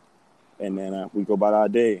 and then we go about our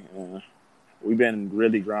day. We've been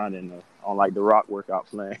really grinding on like the rock workout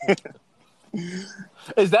plan.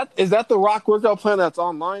 Is that the rock workout plan that's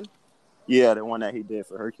online? Yeah, the one that he did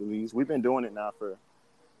for Hercules. We've been doing it now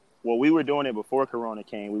we were doing it before Corona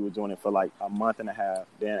came. We were doing it for like a month and a half.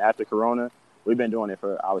 Then after Corona, we've been doing it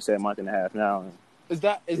for, I would say, a month and a half now. Is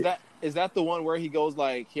that the one where he goes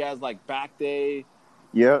like he has like back day,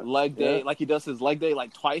 leg day, like he does his leg day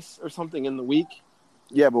like twice or something in the week?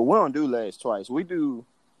 Yeah, but we don't do legs twice. We do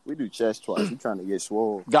chest twice. We're trying to get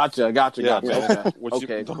swole. Gotcha. Yeah, Okay.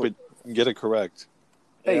 Okay, Cool. get it correct.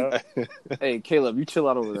 Hey, hey, Caleb, you chill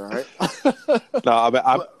out over there, right?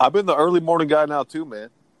 No, I've been the early morning guy now too,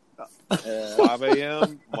 man. 5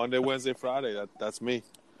 a.m. Monday, Wednesday, Friday. That's me,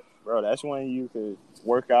 bro. That's when you could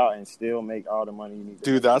work out and still make all the money you need.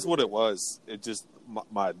 Dude, that's what it was. It just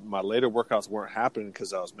my later workouts weren't happening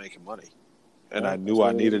because I was making money, and I knew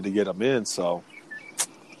I needed to get them in. So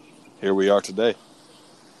here we are today.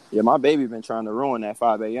 Yeah, my baby been trying to ruin that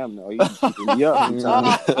 5 a.m. though. He's keeping me up,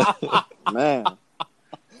 man.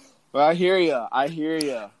 Well, I hear you,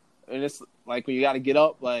 and it's like when you got to get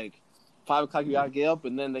up, like 5 o'clock, you got to get up,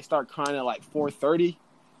 and then they start crying at like 4:30.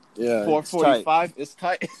 Yeah, 4:45. It's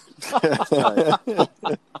tight.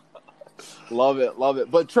 Love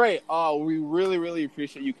it. But Trey, we really, really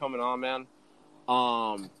appreciate you coming on, man.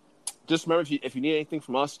 Just remember, if you need anything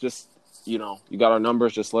from us, just you got our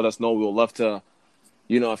numbers. Just let us know. We'll love to.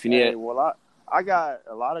 If you need it. Well, I got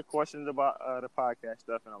a lot of questions about the podcast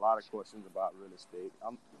stuff and a lot of questions about real estate.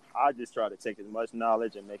 I just try to take as much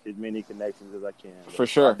knowledge and make as many connections as I can. For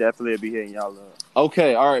sure. I'll definitely be hitting y'all up.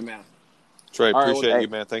 Okay. All right, man. Trey, appreciate you,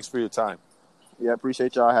 man. Thanks for your time. Yeah,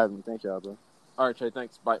 appreciate y'all having me. Thank y'all, bro. All right, Trey.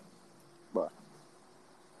 Thanks. Bye. Bye.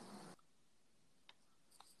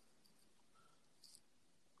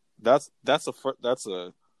 There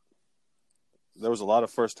was a lot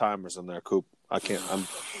of first timers in there, Coop.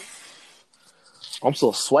 I'm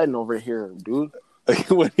still sweating over here, dude.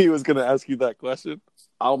 When he was gonna ask you that question,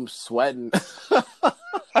 I'm sweating.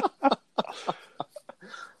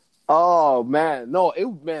 Oh man, no,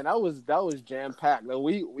 that was jam packed. Like,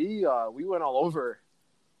 we went all over.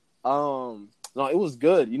 No, it was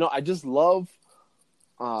good. I just love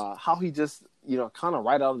how he just kind of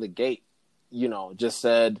right out of the gate, just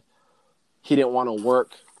said he didn't want to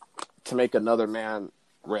work to make another man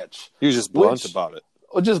rich. He was just blunt about it.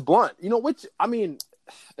 Just blunt, which I mean,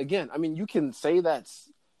 again, you can say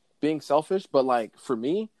that's being selfish, but like for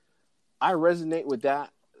me, I resonate with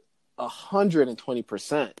that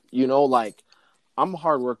 120%. Like I'm a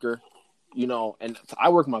hard worker, and I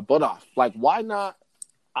work my butt off. Like, why not?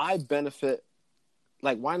 I benefit.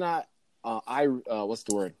 Like, why not? What's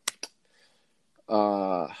the word?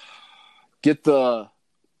 Get the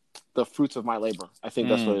fruits of my labor. I think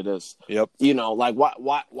that's what it is. Yep. Like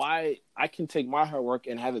why I can take my hard work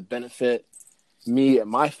and have it benefit me and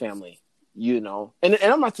my family. And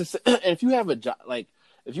I'm not to say, and if you have a job,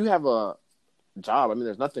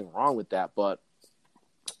 there's nothing wrong with that. But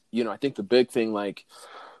I think the big thing, like,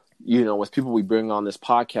 with people we bring on this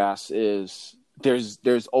podcast is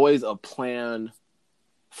there's always a plan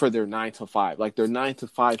for their 9 to 5. Like their 9 to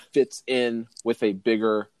 5 fits in with a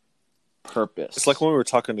bigger purpose. It's like when we were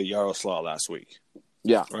talking to Yaroslav last week.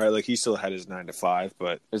 Yeah. Right. Like he still had his 9 to 5,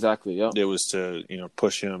 but exactly. Yeah. It was to,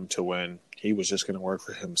 push him to when he was just going to work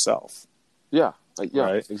for himself. Yeah. Yeah.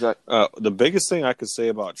 Right. Exactly. The biggest thing I could say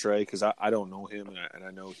about Trey, cause I don't know him and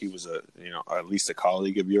I know he was at least a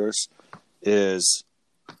colleague of yours, is,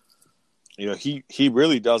 he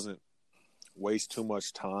really doesn't waste too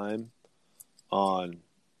much time on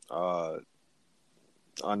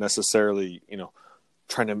unnecessarily,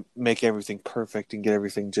 trying to make everything perfect and get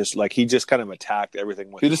everything just like he just kind of attacked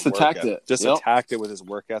everything with his attacked it with his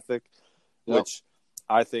work ethic, which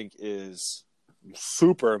I think is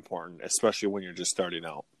super important, especially when you're just starting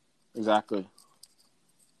out. Exactly.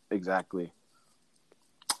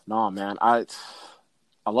 No, man, I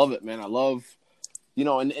love it, man. I love,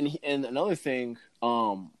 and another thing,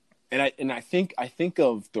 and I think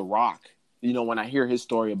of The Rock, when I hear his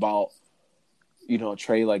story about,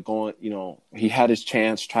 Trey, like going, he had his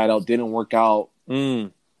chance, tried out, didn't work out.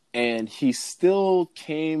 And he still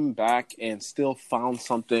came back and still found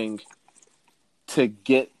something to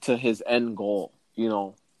get to his end goal,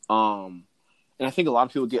 and I think a lot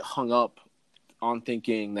of people get hung up on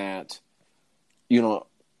thinking that,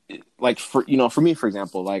 like for me, for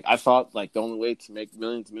example, like I thought like the only way to make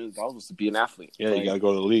millions and millions of dollars was to be an athlete. Yeah, like, you gotta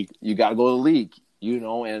go to the league. You gotta go to the league,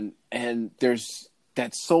 and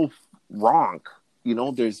that's so wrong.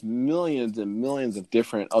 There's millions and millions of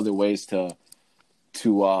different other ways to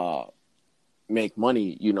make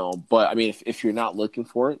money, but I mean, if you're not looking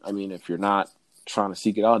for it, I mean, if you're not trying to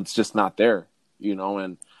seek it out, it's just not there,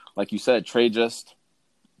 and like you said, Trey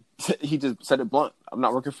he just said it blunt. I'm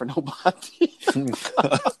not working for nobody.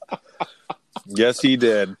 Yes, he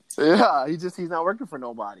did. Yeah, he's not working for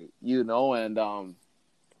nobody, and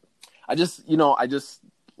I just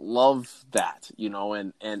love that,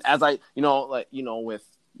 and as I, with,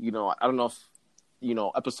 I don't know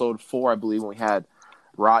if, episode 4, I believe, when we had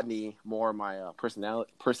Rodney Moore, my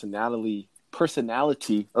personality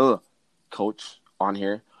coach on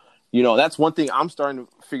here, that's one thing I'm starting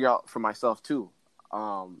to figure out for myself too,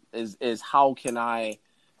 is how can I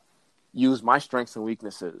use my strengths and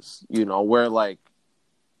weaknesses, where like,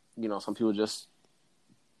 some people just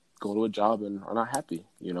go to a job and are not happy,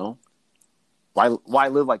 Why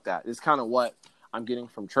live like that? It's kind of what I'm getting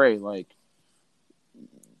from Trey. Like,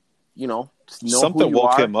 just know something who you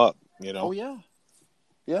woke are. him up. Oh yeah.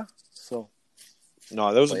 So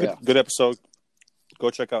no, that was a good episode. Go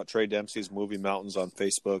check out Trey Dempsey's Movie Mountains on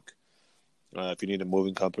Facebook. If you need a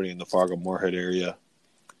moving company in the Fargo-Moorhead area,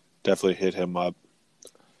 definitely hit him up.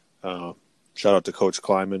 Shout out to Coach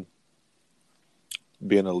Kleiman,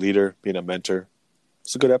 being a leader, being a mentor.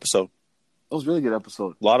 It's a good episode. It was a really good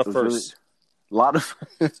episode. A lot of firsts. A lot of.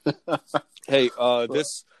 Hey,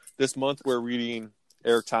 this month we're reading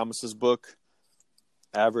Eric Thomas's book,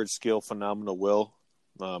 Average Skill, Phenomenal Will.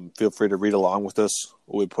 Feel free to read along with us.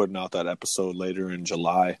 We'll be putting out that episode later in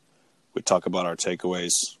July. We talk about our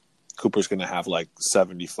takeaways. Cooper's going to have like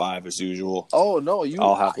 75 as usual. Oh no,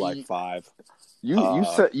 I'll have like 5.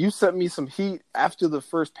 You sent me some heat after the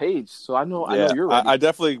first page, so I know you're ready. I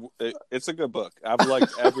definitely. It's a good book. I've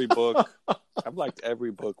liked every book. I've liked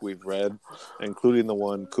every book we've read, including the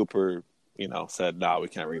one Cooper, said, "Nah, we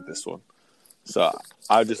can't read this one." So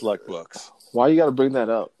I just like books. Why you got to bring that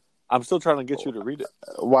up? I'm still trying to get you to read it.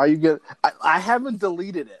 Why you get? I haven't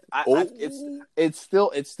deleted it. It's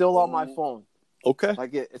still on my phone. Okay.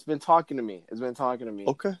 Like it's been talking to me.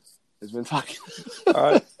 Okay. It's been talking. All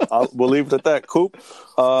right. We'll leave it at that, Coop.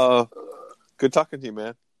 Good talking to you,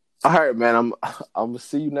 man. All right, man. I'm gonna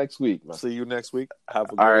see you next week, man. See you next week.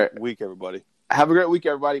 Have a great week, everybody. Have a great week,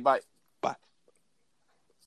 everybody. Bye.